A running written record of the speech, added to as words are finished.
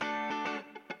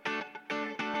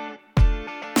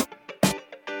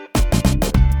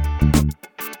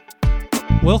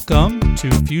Welcome to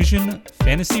Fusion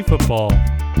Fantasy Football.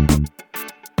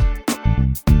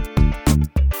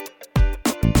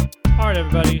 All right,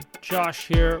 everybody. Josh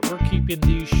here. We're keeping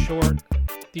these short.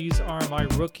 These are my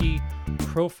rookie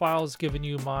profiles, giving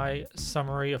you my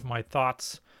summary of my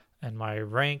thoughts and my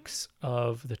ranks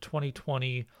of the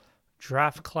 2020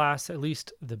 draft class, at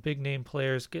least the big name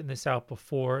players, getting this out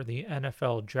before the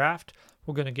NFL draft.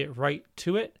 We're going to get right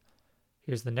to it.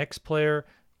 Here's the next player.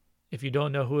 If you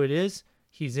don't know who it is,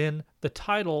 he's in the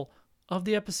title of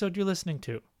the episode you're listening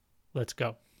to. Let's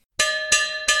go.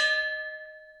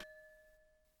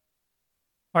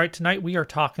 All right, tonight we are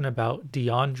talking about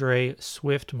DeAndre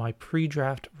Swift, my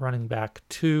pre-draft running back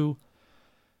 2.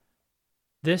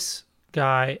 This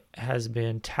guy has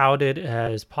been touted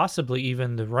as possibly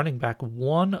even the running back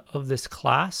 1 of this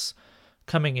class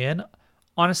coming in.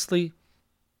 Honestly,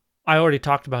 I already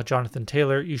talked about Jonathan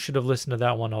Taylor. You should have listened to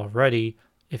that one already.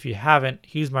 If you haven't,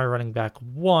 he's my running back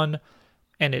 1,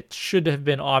 and it should have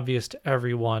been obvious to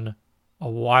everyone a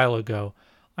while ago.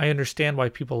 I understand why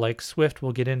people like Swift.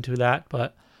 We'll get into that,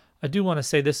 but I do want to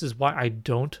say this is why I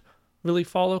don't really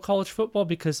follow college football,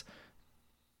 because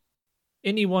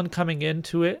anyone coming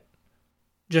into it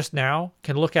just now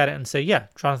can look at it and say, yeah,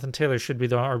 Jonathan Taylor should be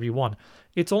the RB1.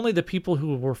 It's only the people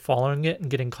who were following it and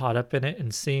getting caught up in it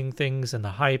and seeing things and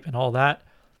the hype and all that,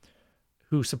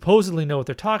 who supposedly know what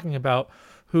they're talking about,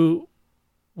 who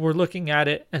were looking at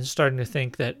it and starting to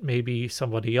think that maybe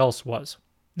somebody else was.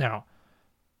 Now,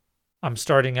 I'm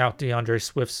starting out DeAndre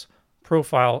Swift's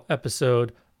profile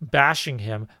episode bashing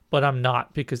him, but I'm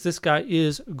not, because this guy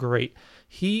is great.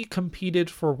 He competed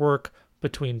for work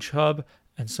between Chubb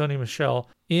and Sony Michel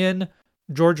in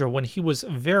Georgia when he was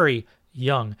very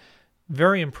young.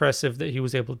 Very impressive that he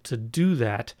was able to do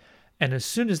that. And as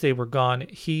soon as they were gone,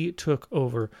 he took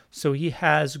over. So he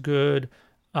has good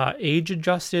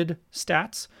age-adjusted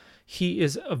stats. He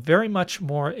is very much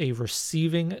more a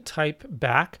receiving type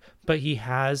back, but he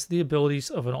has the abilities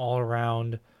of an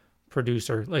all-around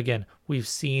producer. Again, we've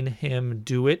seen him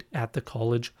do it at the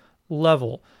college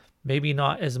level. Maybe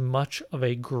not as much of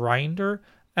a grinder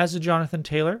as a Jonathan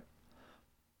Taylor,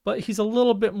 but he's a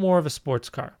little bit more of a sports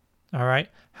car. All right.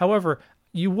 However,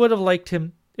 you would have liked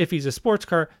him, if he's a sports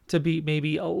car, to be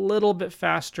maybe a little bit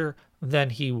faster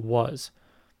than he was.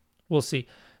 We'll see.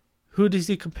 Who does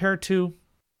he compare to?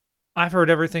 I've heard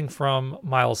everything from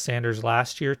Miles Sanders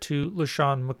last year to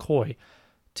LaShawn McCoy.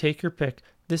 Take your pick.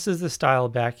 This is the style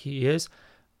back he is.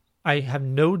 I have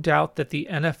no doubt that the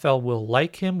NFL will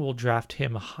like him, will draft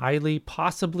him highly,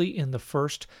 possibly in the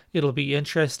first. It'll be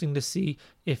interesting to see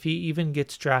if he even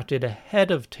gets drafted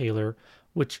ahead of Taylor,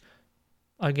 which,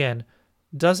 again,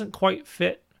 doesn't quite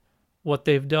fit what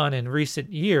they've done in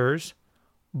recent years,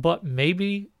 but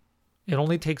maybe it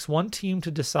only takes one team to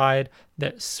decide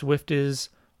that Swift is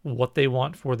what they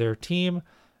want for their team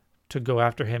to go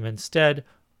after him instead.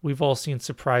 We've all seen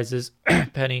surprises,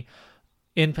 Penny,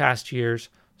 in past years.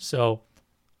 So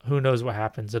who knows what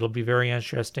happens. It'll be very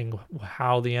interesting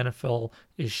how the NFL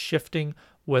is shifting,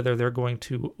 whether they're going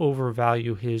to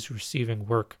overvalue his receiving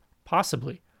work,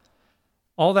 possibly.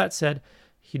 All that said,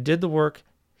 he did the work.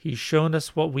 He's shown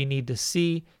us what we need to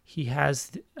see. He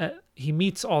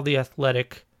meets all the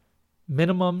athletic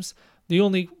minimums. The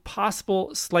only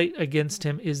possible slight against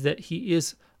him is that he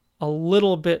is a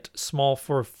little bit small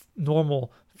for a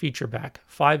normal feature back,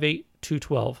 5'8",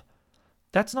 212.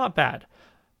 That's not bad.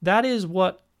 That is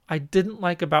what I didn't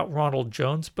like about Ronald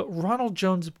Jones, but Ronald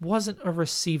Jones wasn't a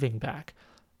receiving back.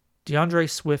 DeAndre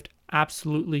Swift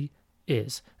absolutely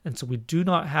is. And so we do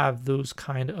not have those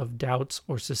kind of doubts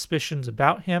or suspicions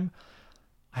about him.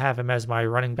 I have him as my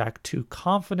running back 2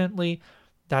 confidently.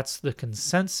 That's the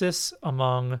consensus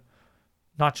among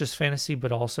not just fantasy,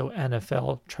 but also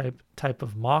NFL type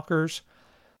of mockers.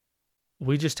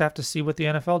 We just have to see what the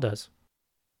NFL does.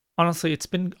 Honestly, it's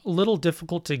been a little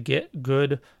difficult to get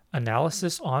good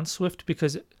analysis on Swift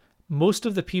because most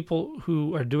of the people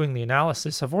who are doing the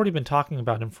analysis have already been talking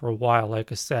about him for a while,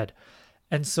 like I said.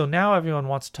 And so now everyone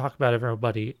wants to talk about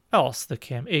everybody else, the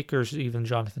Cam Akers, even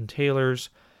Jonathan Taylors,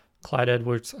 Clyde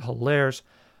Edwards-Hilaire's.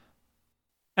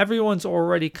 Everyone's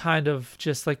already kind of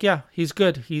just like, yeah, he's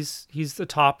good. He's the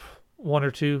top 1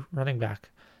 or 2 running back.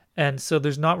 And so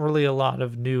there's not really a lot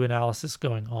of new analysis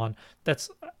going on. That's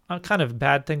a kind of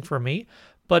bad thing for me,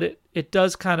 but it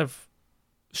does kind of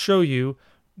show you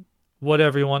what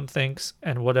everyone thinks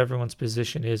and what everyone's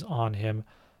position is on him,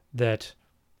 that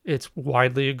it's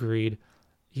widely agreed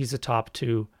he's a top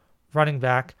 2 running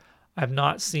back. I've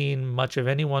not seen much of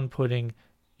anyone putting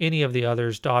any of the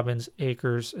others, Dobbins,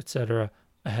 Akers, etc.,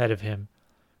 ahead of him.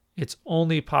 It's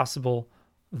only possible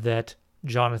that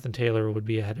Jonathan Taylor would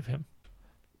be ahead of him.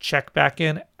 check back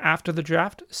in after the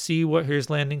draft, see what his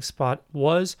landing spot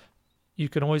was. You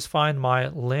can always find my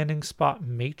landing spot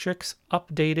matrix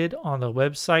updated on the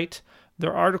website.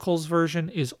 Their articles version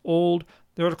is old.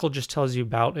 The article just tells you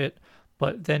about it.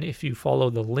 But then if you follow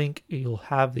the link, you'll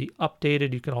have the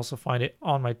updated. You can also find it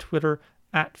on my Twitter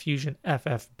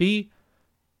 @FusionFFB.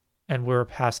 And we're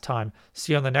past time.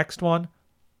 See you on the next one.